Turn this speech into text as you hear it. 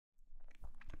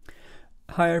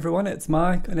Hi everyone, it's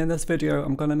Mike, and in this video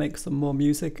I'm going to make some more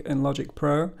music in Logic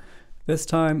Pro. This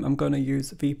time I'm going to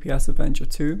use VPS Avenger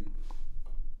 2.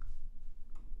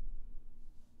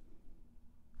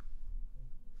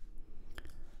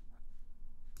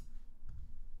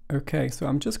 Okay, so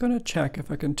I'm just going to check if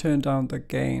I can turn down the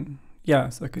gain.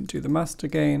 Yes, I can do the master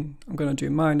gain. I'm going to do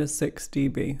 -6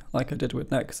 dB like I did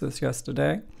with Nexus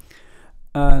yesterday.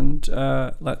 And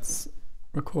let's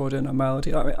record in a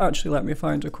melody. Actually, let me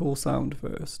find a cool sound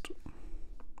first.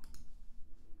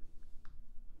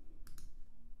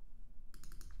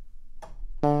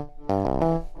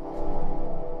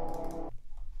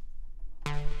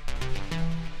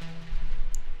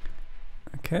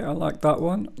 Okay, I like that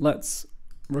one. Let's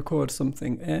record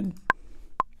something in.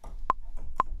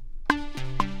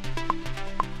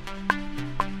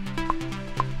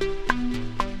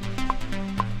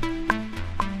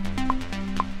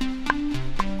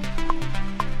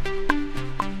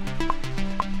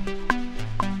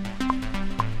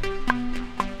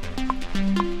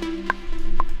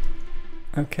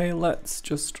 Okay, let's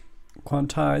just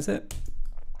quantize it,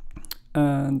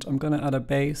 and I'm going to add a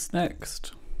bass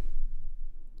next.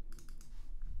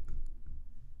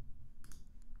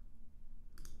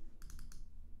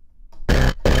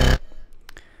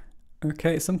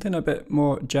 Okay, something a bit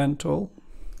more gentle.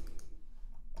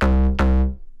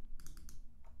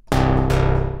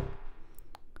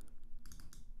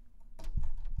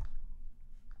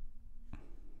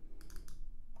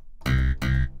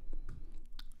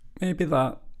 Maybe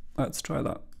that. Let's try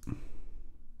that.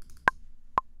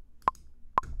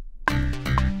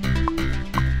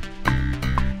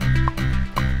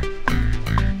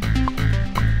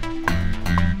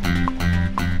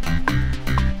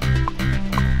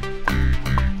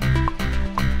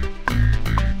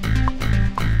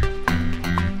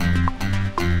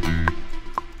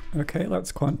 Okay,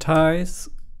 let's quantize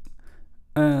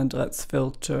and let's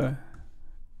filter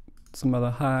some of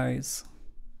the highs.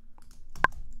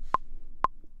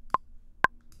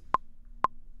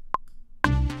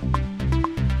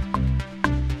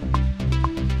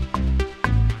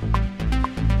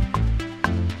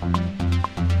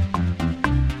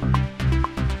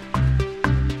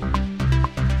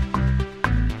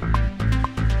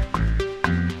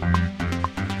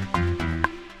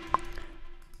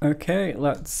 Okay,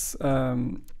 let's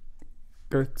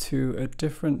go to a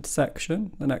different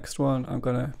section. The next one, I'm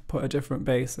going to put a different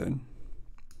bass in.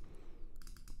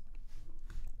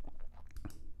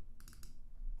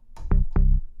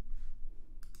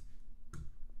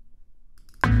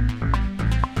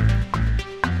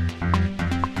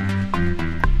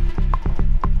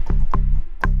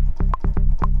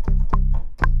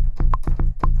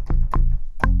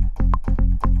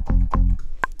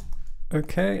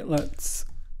 Okay, let's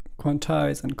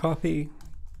quantize and copy,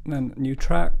 and then new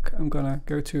track. I'm gonna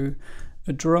go to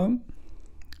a drum,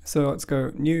 so let's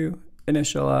go new,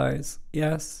 initialize,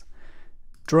 yes,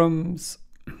 drums,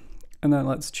 and then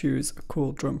let's choose a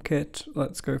cool drum kit.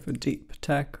 Let's go for deep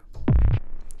tech,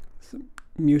 so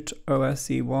mute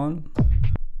OSE1,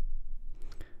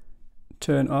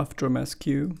 turn off drum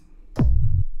SQ.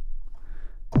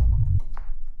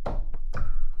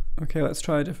 Okay, let's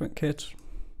try a different kit.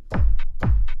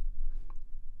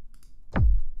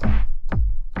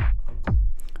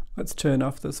 Let's turn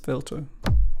off this filter.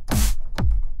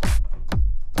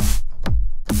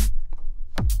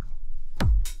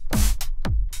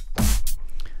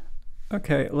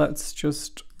 Okay, let's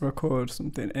just record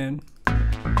something in.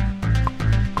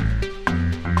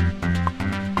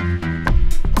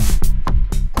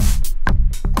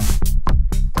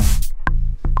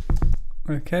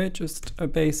 Okay, just a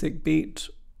basic beat.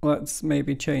 Let's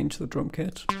maybe change the drum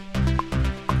kit.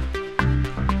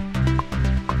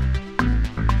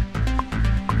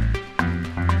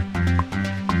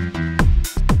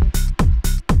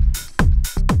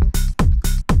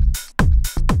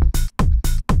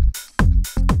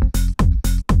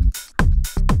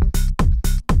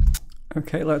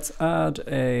 Okay, let's add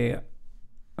a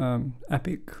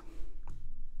epic.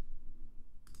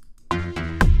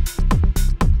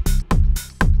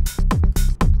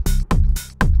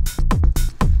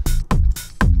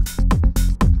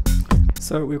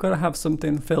 So we've got to have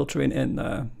something filtering in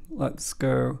there. Let's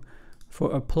go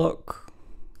for a pluck.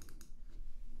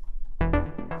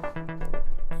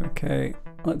 Okay,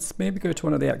 let's maybe go to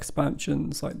one of the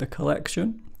expansions, like the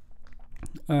collection.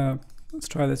 Let's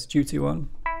try this duty one.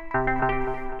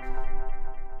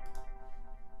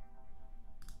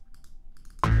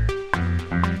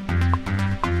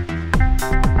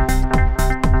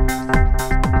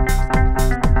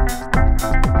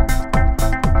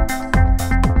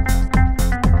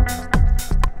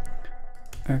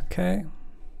 Okay,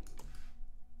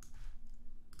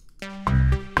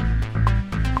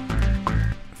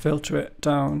 filter it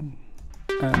down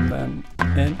and then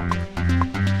in.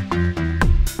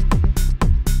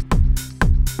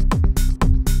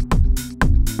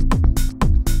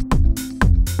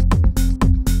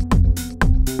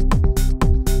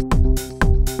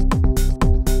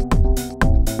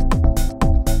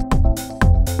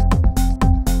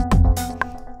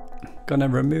 Gonna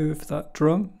remove that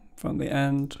drum from the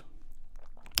end.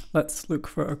 Let's look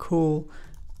for a cool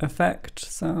effect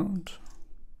sound.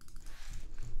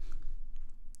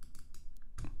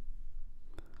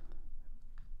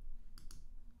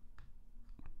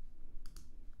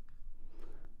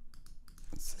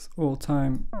 This is all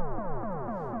time.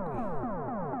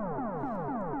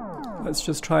 Let's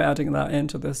just try adding that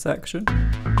into this section.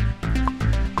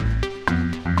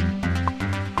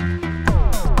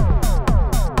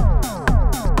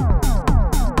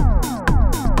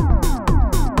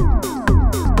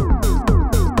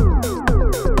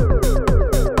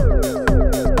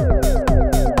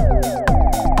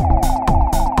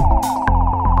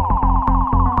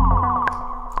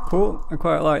 Cool, I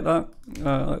quite like that.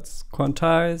 Let's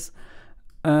quantize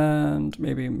and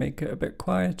maybe make it a bit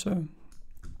quieter.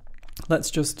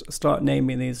 Let's just start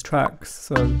naming these tracks.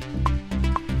 So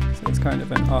it's kind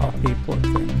of an RP plot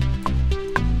thing.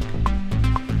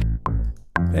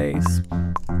 Bass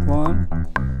 1.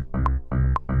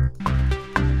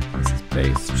 This is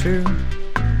bass 2.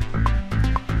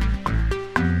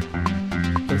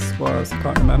 This was, I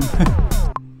can't remember.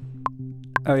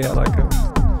 Oh yeah, like a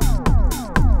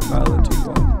melody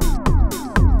 1.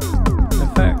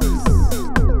 Effects,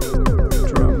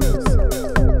 drums.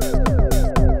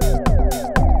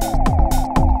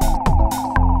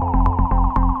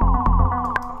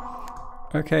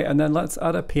 Okay, and then let's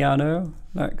add a piano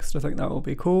next. I think that will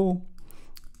be cool.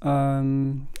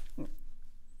 So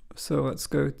let's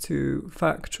go to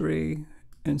Factory,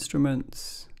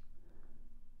 Instruments.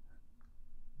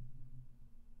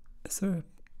 Is there a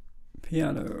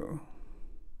piano?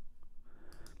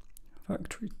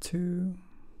 Factory 2.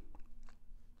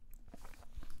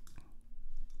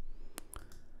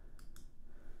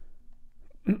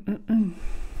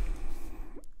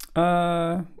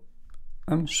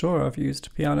 I'm sure I've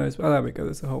used pianos. Oh, there we go.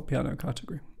 There's a whole piano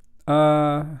category.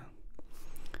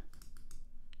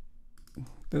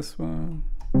 This one.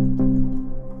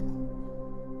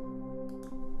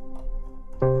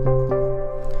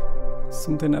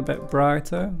 Something a bit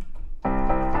brighter,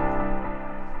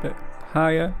 a bit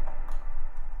higher.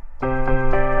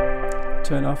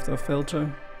 Turn off the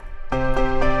filter.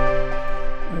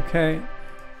 Okay,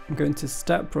 I'm going to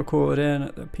step record in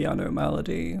at the piano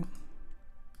melody.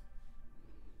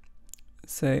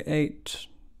 Say 8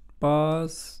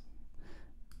 bars.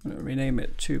 I'm going to rename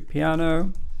it to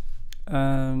piano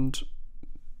and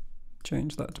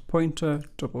change that to pointer.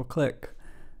 Double click.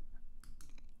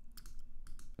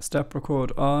 Step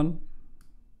record on.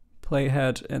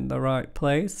 Playhead in the right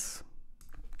place.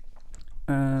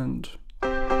 And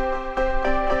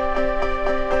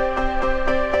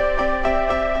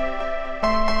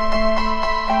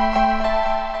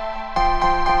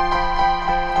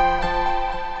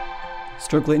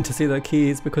struggling to see the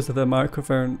keys because of the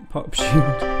microphone pop shoot.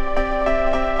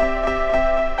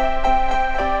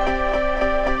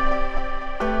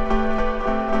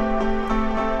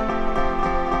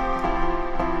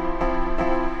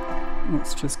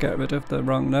 Let's just get rid of the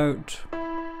wrong note.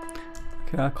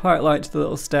 Okay, I quite liked the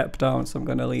little step down, so I'm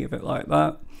going to leave it like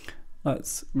that.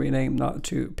 Let's rename that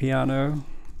to piano.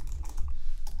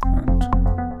 And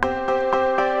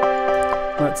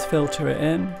let's filter it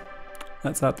in.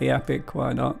 Let's add the epic,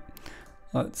 why not?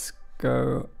 Let's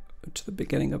go to the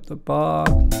beginning of the bar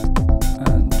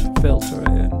and filter it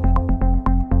in.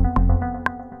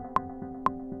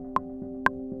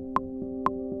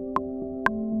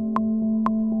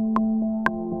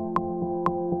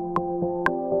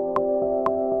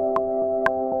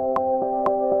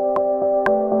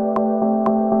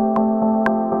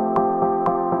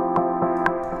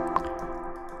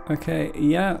 Okay,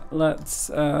 yeah, let's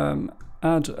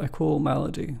add a cool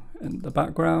melody in the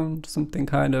background, something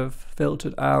kind of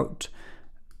filtered out,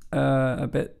 a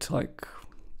bit like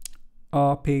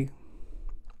RP.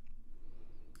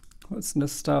 What's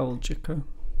nostalgica?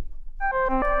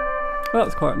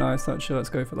 That's quite nice actually, let's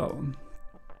go for that one.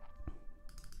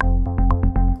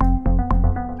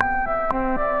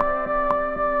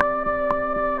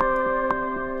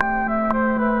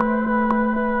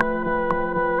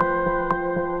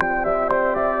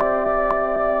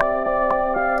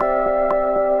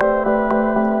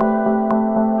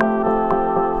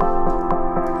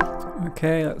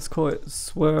 Okay, let's call it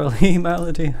swirly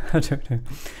melody. I don't know.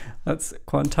 Let's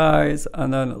quantize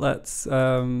and then let's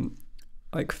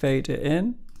like fade it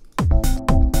in.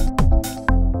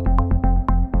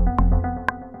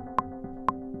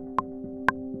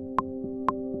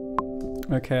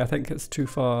 Okay, I think it's too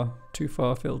far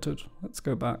filtered. Let's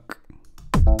go back.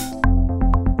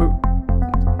 Ooh.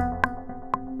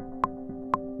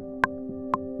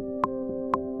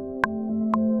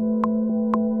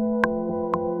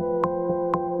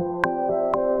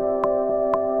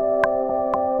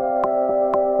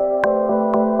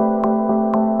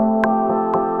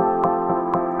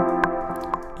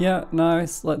 Yeah,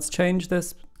 nice. Let's change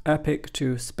this epic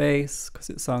to space because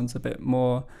it sounds a bit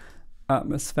more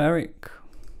atmospheric.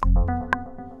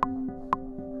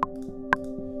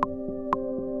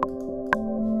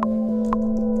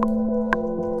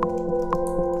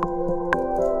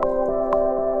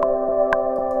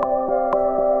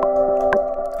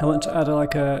 I want to add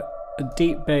like a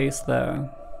deep bass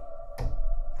there.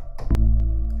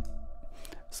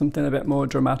 Something a bit more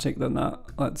dramatic than that.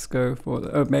 Let's go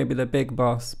for maybe the big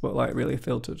bass, but like really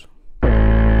filtered.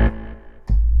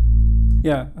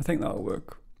 Yeah, I think that'll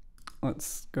work.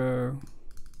 Let's go.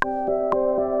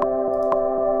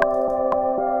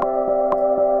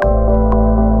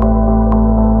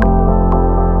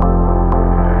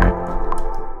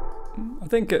 I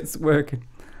think it's working.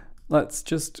 Let's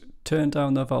just turn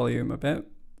down the volume a bit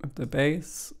of the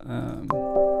bass.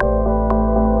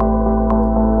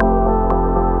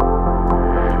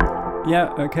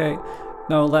 Yeah, okay.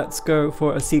 Now let's go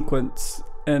for a sequence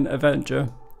in Avenger.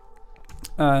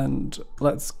 And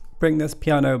let's bring this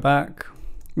piano back,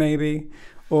 maybe.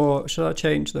 Or should I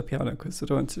change the piano because I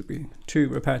don't want it to be too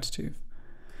repetitive.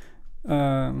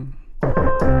 Ooh,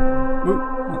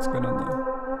 what's going on there?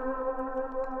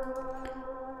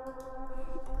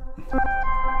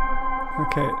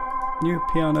 Okay, new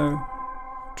piano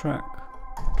track.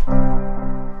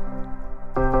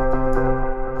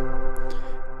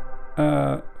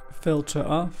 Filter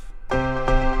off.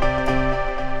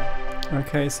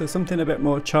 Okay, so something a bit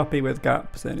more choppy with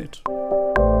gaps in it.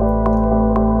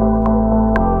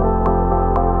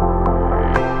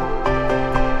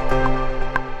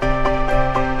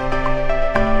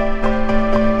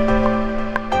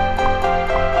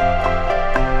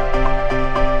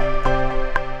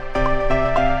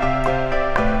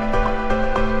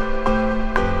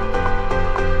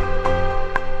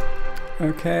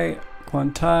 Okay,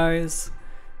 quantize.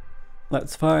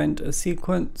 Let's find a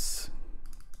sequence.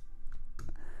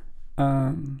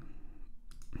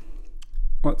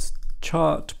 What's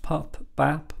chart pop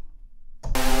bap?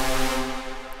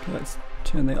 Okay, let's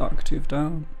turn the octave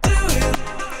down.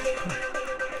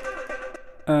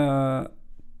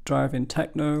 Driving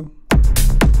techno.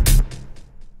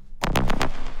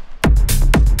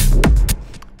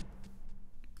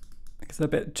 It's a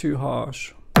bit too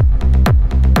harsh.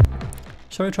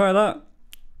 Shall we try that?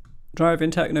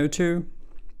 Driving techno 2.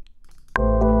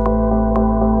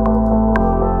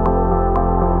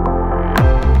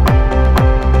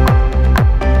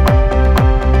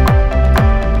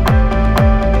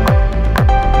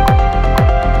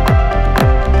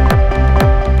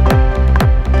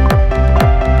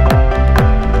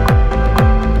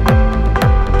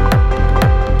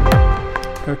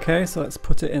 Okay, so let's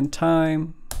put it in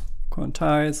time.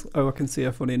 Quantize. Oh, I can see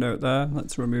a funny note there.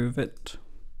 Let's remove it.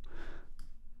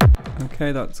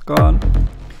 Okay, that's gone.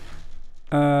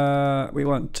 We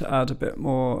want to add a bit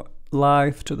more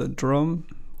life to the drum.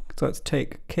 So let's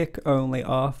take kick only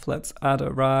off. Let's add a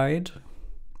ride.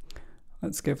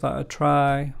 Let's give that a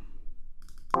try.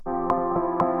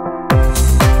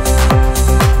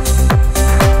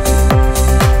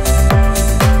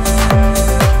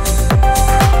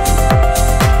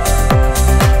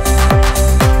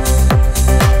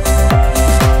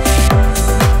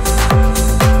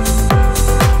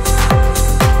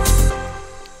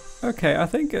 Okay, I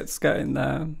think it's getting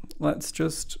there. Let's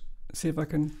just see if I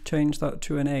can change that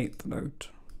to an 8th note.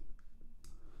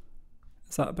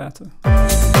 Is that better?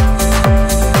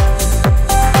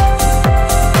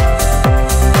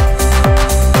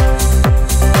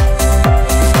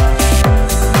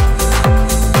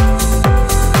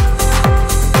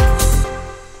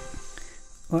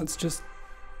 Let's just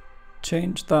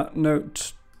change that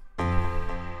note.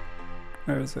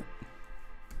 Where is it?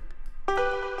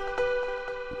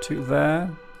 To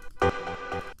there.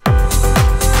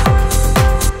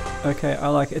 Okay, I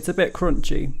like it. It's a bit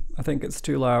crunchy. I think it's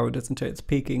too loud, isn't it? It's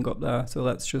peaking up there, so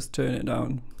let's just turn it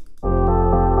down.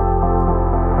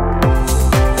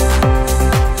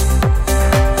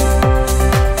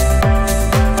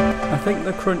 I think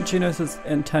the crunchiness is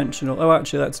intentional. Oh,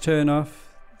 actually, let's turn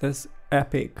off this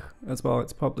epic as well.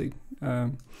 It's probably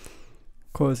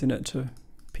causing it to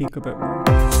peak a bit more.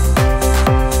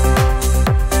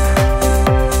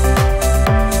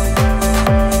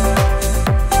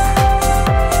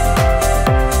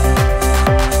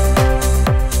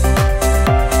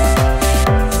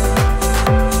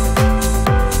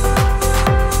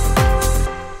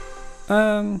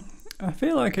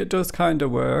 like it does kind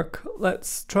of work.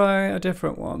 Let's try a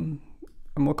different one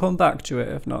and we'll come back to it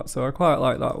if not. So I quite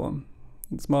like that one.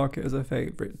 Let's mark it as a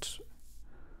favorite.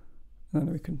 And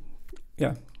then we can,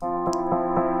 yeah.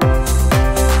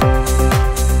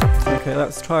 Okay,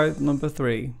 let's try number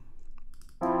 3.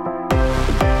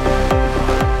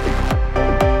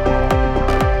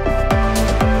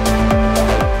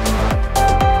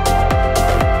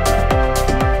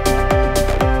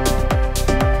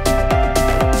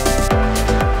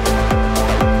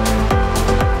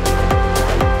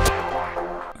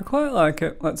 I quite like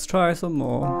it. Let's try some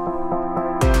more.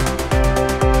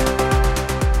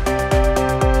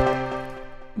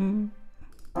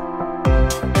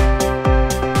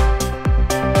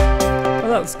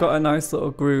 That's got a nice little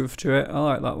groove to it. I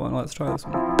like that one. Let's try this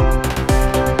one.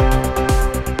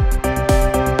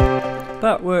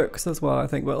 That works as well, I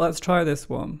think, but let's try this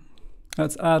one.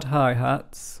 Let's add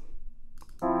hi-hats.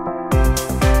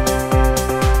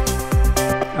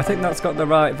 I think that's got the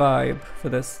right vibe for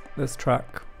this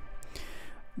track.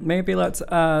 Maybe let's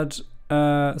add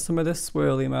some of this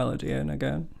swirly melody in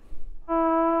again.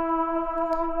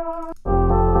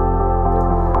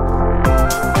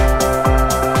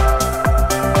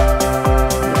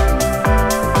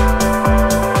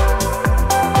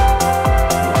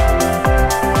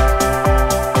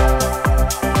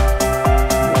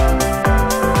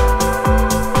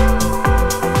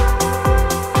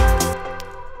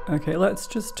 Okay, let's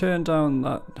just turn down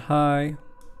that high.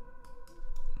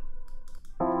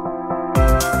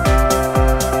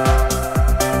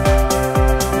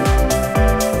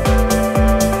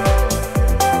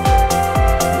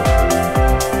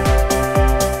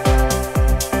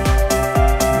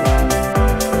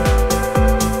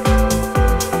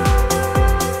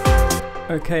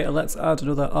 Okay, let's add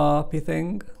another ARPy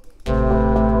thing.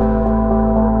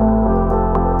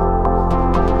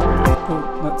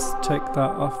 Let's take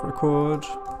that off record,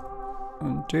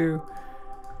 undo.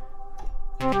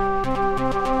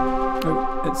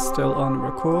 Oh, it's still on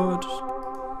record.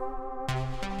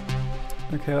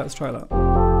 Okay, let's try that.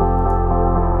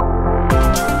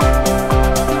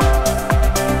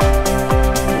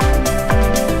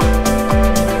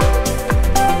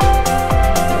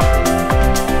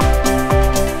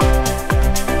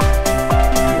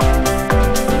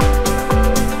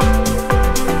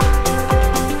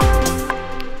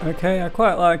 Okay, I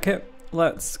quite like it.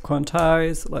 Let's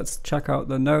quantize, let's check out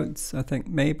the notes. I think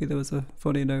maybe there was a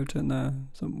funny note in there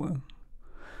somewhere.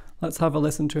 Let's have a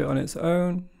listen to it on its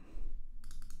own.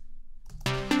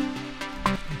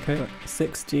 Okay,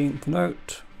 16th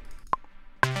note.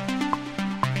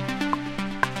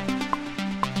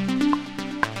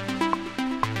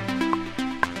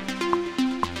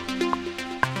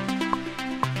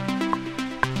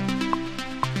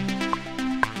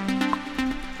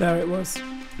 There it was.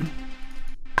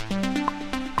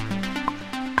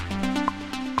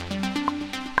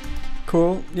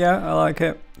 Cool, yeah, I like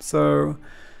it. So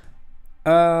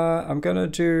I'm gonna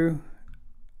do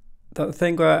that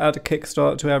thing where I add a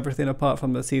kickstart to everything apart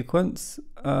from the sequence,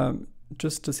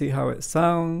 just to see how it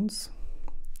sounds.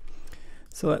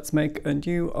 So let's make a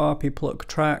new RP pluck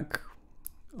track.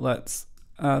 Let's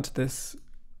add this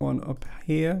one up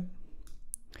here.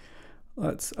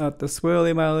 Let's add the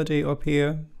swirly melody up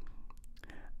here.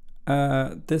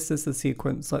 This is the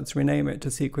sequence. Let's rename it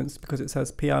to sequence because it says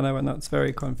piano and that's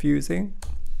very confusing.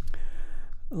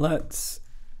 Let's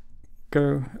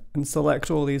go and select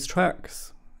all these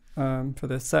tracks for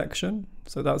this section.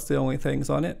 So that's the only things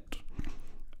on it.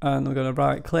 And I'm going to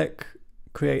right click,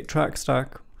 create track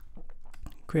stack,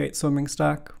 create summing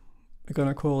stack. We're going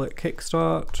to call it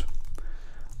kickstart.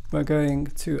 We're going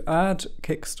to add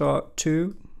kickstart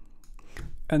 2.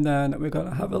 And then we're going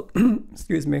to have a,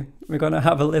 excuse me, we're going to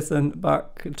have a listen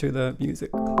back to the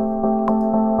music.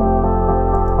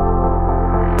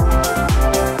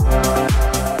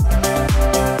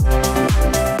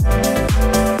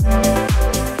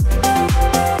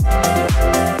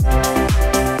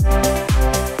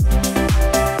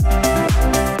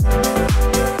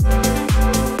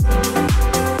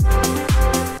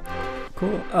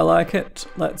 Cool, I like it.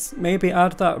 Let's maybe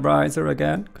add that riser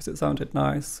again because it sounded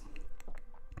nice.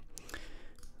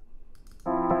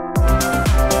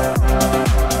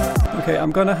 Okay,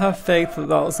 I'm going to have faith that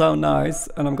that'll sound nice,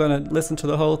 and I'm going to listen to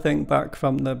the whole thing back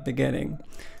from the beginning.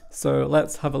 So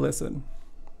let's have a listen.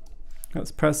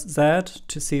 Let's press Z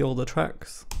to see all the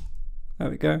tracks. There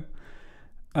we go.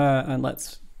 And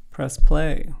let's press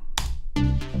play.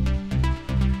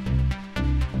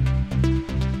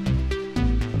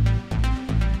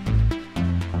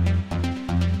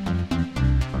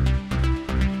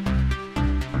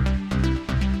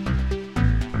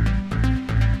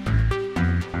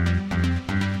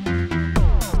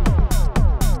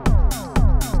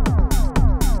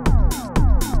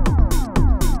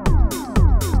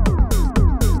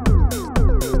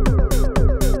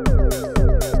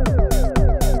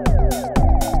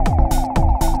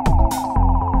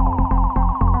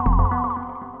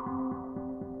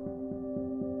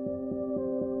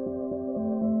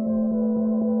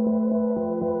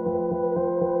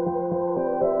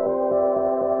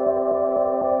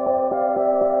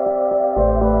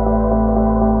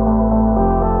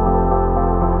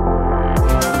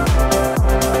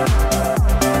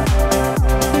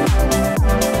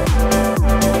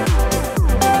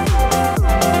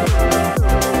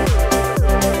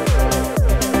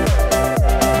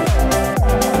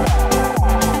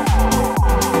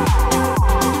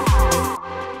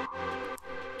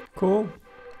 cool.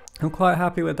 I'm quite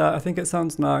happy with that. I think it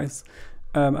sounds nice.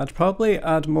 I'd probably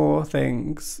add more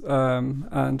things,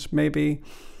 and maybe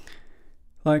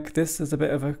like this is a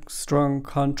bit of a strong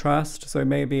contrast, so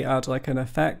maybe add like an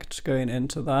effect going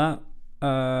into that.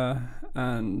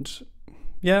 And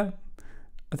yeah,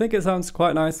 I think it sounds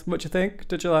quite nice. What do you think?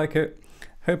 Did you like it?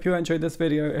 Hope you enjoyed this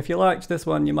video. If you liked this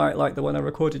one, you might like the one I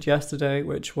recorded yesterday,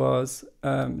 which was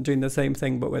doing the same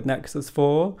thing but with Nexus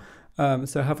 4.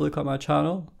 So have a look at my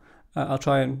channel. I'll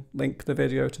try and link the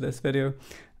video to this video.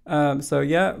 So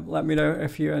yeah, let me know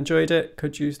if you enjoyed it.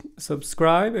 Could you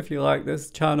subscribe if you like this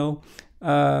channel?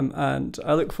 And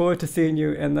I look forward to seeing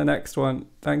you in the next one.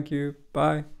 Thank you.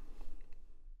 Bye.